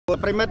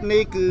ប្រិមិត្ត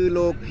នេះគឺ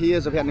លោកហៀ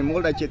សុភ័ក្រនិមល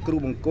ដែលជាគ្រូ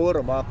បង្គោល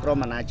របស់ក្រុម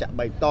អាណាចក្រ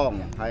បៃតង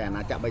ហើយអា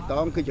ណាចក្របៃត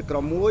ងគឺជាក្រុ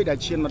មមួយដែល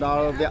ឈានមកដ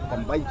ល់វគ្គ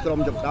8ក្រុម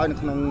ចុងក្រោយនៅ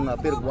ក្នុង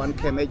ពានរង្វាន់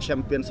KMH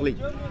Champions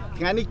League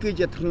ថ្ងៃនេះគឺ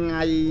ជាថ្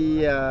ងៃ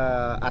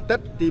អាទិ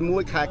ត្យទី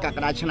1ខែកក្ក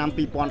ដាឆ្នាំ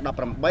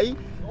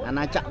2018អា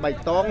ណាចក្របៃ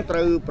តងត្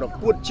រូវប្រ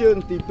កួតជើង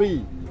ទី2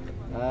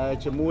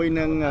ជាមួយ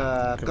នឹង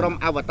ក្រុម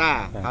Avata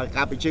ហើយ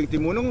ការពីជើងទី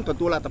1នោះទ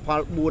ទួលលទ្ធផល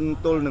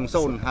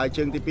4-0ហើយ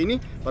ជើងទី2នេះ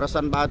ប្រ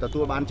សិនបើទទួ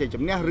លបានជ័យ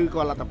ជំនះឬ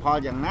ក៏លទ្ធផល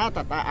យ៉ាងណា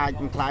តើអាច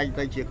នឹងខ្លាយ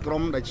ទៅជាក្រុ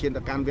មដែលឈាន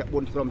ទៅកាន់វគ្គ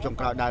4ក្រុមចុង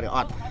ក្រោយដែរឬអ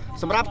ត់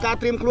សម្រាប់ការ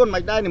ត្រៀមខ្លួនមិ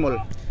នដែរនិមល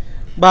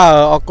បាទ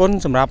អរគុណ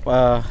សម្រាប់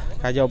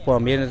ការយកព័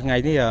ត៌មានថ្ងៃ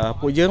នេះ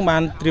ពួកយើងបា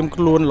នត្រៀម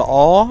ខ្លួនល្អ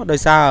ដោយ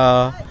សារ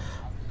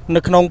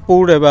នៅក្នុងពូ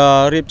លដែល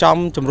រៀបចំ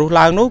ជំរុះ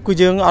ឡើងនោះគឺ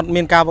យើងអត់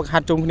មានការវឹកហា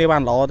ត់ជុំគ្នាបា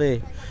នល្អទេ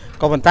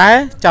ក៏ប៉ុន្តែ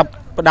ចាប់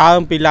ផ្ដើម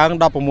ពីឡើង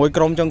16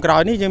ក្រុមចុងក្រោ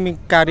យនេះយើងមាន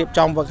ការរៀប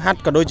ចំវឹកហាត់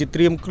ក៏ដូចជាត្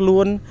រៀមខ្លួ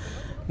ន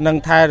និង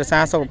ថែរក្សា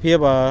សុខភាព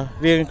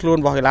រៀងខ្លួន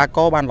របស់កីឡាក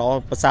របានល្អ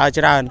ប្រសើរ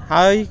ច្រើន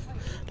ហើយ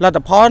លទ្ធ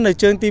ផលនៅ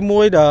ជើងទី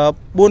1ដល់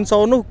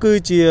4-0នោះគឺ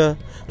ជា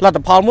លទ្ធ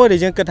ផលមួយដែល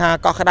យើងគិតថា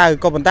កក់ក្ដៅ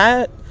ក៏ប៉ុន្តែ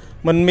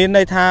มันមាន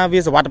ន័យថាវា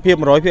សុវត្ថិភាព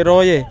 100%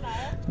 ទេ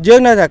យើង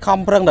នៅតែខំ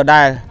ប្រឹងដ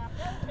ដែល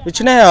ដូ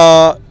ច្នេះ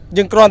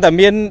យើងគ្រាន់តែ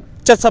មាន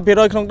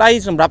 70% ក្នុងដៃ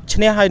សម្រាប់ឈ្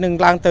នះហើយនឹង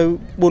ឡើងទៅ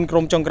4ក្រុ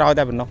មចុងក្រោយ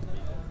តែប៉ុណ្ណោះ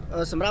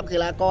សម្រាប់កី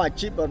ឡាករអា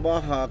ជីពរប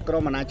ស់ក្រុ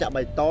មអាណាចក្រ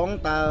បៃតង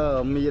តើ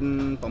មាន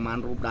ប្រមាណ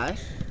រូបដែរ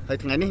ហើយ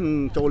ថ្ងៃនេះ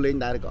ចូលលេង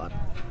ដែរឬក៏អត់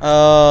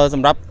ស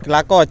ម្រាប់កី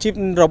ឡាករអាជីព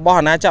របស់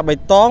អាណាចក្របៃ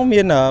តង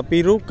មាន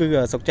2រូបគឺ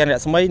សុកច័ន្ទរ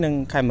ស្មីនិង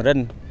ខេមរិន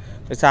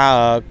ដោយសារ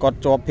គាត់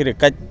ជាប់ភារ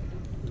កិច្ច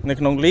នៅ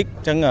ក្នុងលីក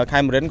អញ្ចឹងខេ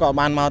មរិនក៏អត់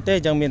បានមកទេ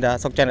អញ្ចឹងមានតែ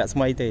សុកច័ន្ទរស្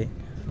មីទេ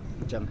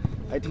អញ្ចឹង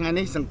ហើយថ្ងៃ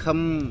នេះសង្ឃឹម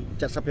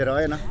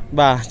 70% ណា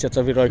បាទ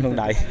 70% ក្នុង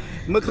ដៃ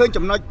មើលឃើញ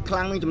ចំណុចខ្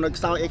លាំងនិងចំណុច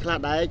ខ្សោយអីខ្លះ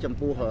ដែរចំ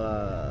ពោះ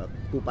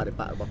គូបរិ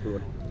បត្តិរបស់ខ្លួ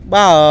ន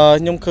បាទ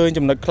ខ្ញុំឃើញ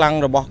ចំណុចខ្លាំង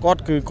របស់គា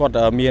ត់គឺគាត់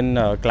មាន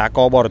កីឡាក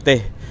របរទេស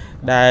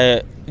ដែល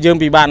យើង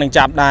ពិបាកនឹង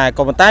ចាប់ដែរ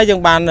ក៏ប៉ុន្តែយើង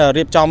បាន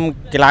រៀបចំ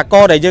កីឡាក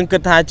រដែលយើងគិ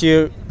តថាជា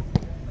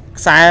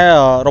ខ្សែ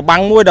របាំ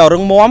ងមួយដ៏រឹ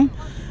ងមាំ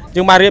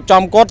យើងបានរៀប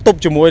ចំគាត់ទប់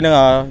ជាមួយនឹង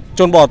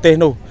ជនបរទេស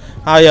នោះ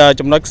ហើយ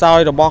ចំណុចខ្សោយ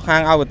របស់ខា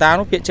ងអាវតា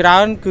នោះភាគច្រើ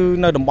នគឺ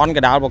នៅតំបន់ក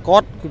ណ្ដាលរបស់គា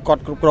ត់គឺគា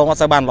ត់គ្រប់គ្រងអត់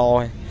សូវបានល្អ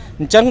ទេ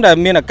អញ្ចឹងដែល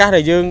មានឱកាស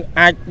ដែលយើង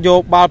អាចយ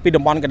កបាល់ពី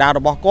តំបន់កណ្ដាល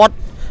របស់គាត់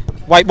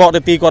វាយបកទៅ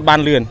ទីគាត់បា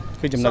នលឿន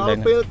គឺចំណុចនេះ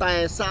ពេលតែ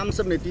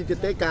30នាទីទៀត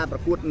ទេការប្រ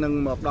កួតនឹង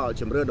មកដល់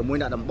ជម្រើស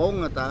11អ្នកដំបូង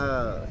តើ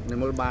និ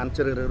មលបាន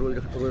ជ្រើសរើសរួច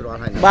រាល់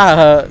ហើយបាទ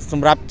ស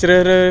ម្រាប់ជ្រើ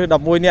សរើស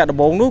11អ្នកដំ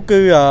បូងនោះ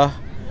គឺ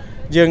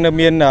យើងនៅ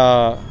មាន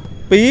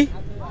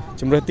2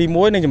ជម្រើសទី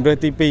1និងជម្រើស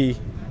ទី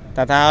2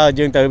តែថា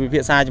យើងត្រូវពិភា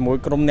ក្សាជាមួយ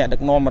ក្រុមអ្នកដឹ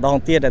កនាំម្ដង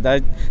ទៀតតែ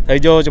ត្រូវ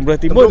យកជម្រើស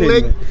ទី1ទ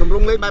ម្រ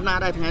ង់លេងបែបណា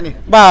ដែរថ្ងៃនេះ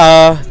បា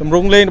ទទម្រ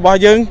ង់លេងរបស់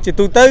យើងជា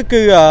ទូទៅ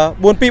គឺ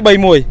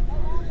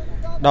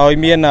4-2-3-1ដោយ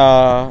មាន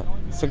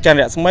សុកច័ន្ទ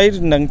រស្មី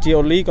និងជា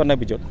អូលីក៏នៅ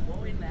ប្រយុទ្ធ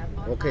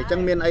អូខេអញ្ចឹង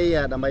មានអី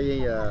ដើម្បី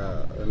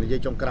និយាយ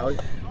ចុងក្រោយ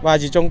បាទ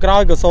ជាចុងក្រោ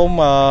យក៏សូម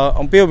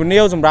អំពាវនា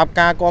វសម្រាប់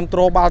ការគ្រប់គ្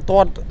រងបាល់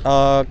ទាត់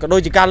ក៏ដូ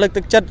ចជាការលើក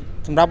ទឹកចិត្ត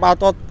សម្រាប់បាល់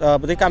ទាត់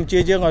ប្រទេសកម្ពុជា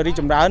យើងឲ្យរីក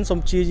ចម្រើនសូម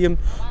ព្យាយាម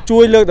ជួ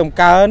យលើកតម្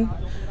កើង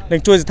និ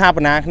ងជួយស្ថាប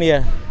នាគ្នា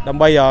ដើ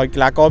ម្បីឲ្យកី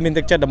ឡាករមាន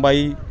ទឹកចិត្តដើម្បី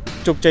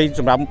ជោគជ័យ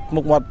សម្រាប់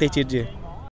មុខមាត់ប្រទេសជាតិយើង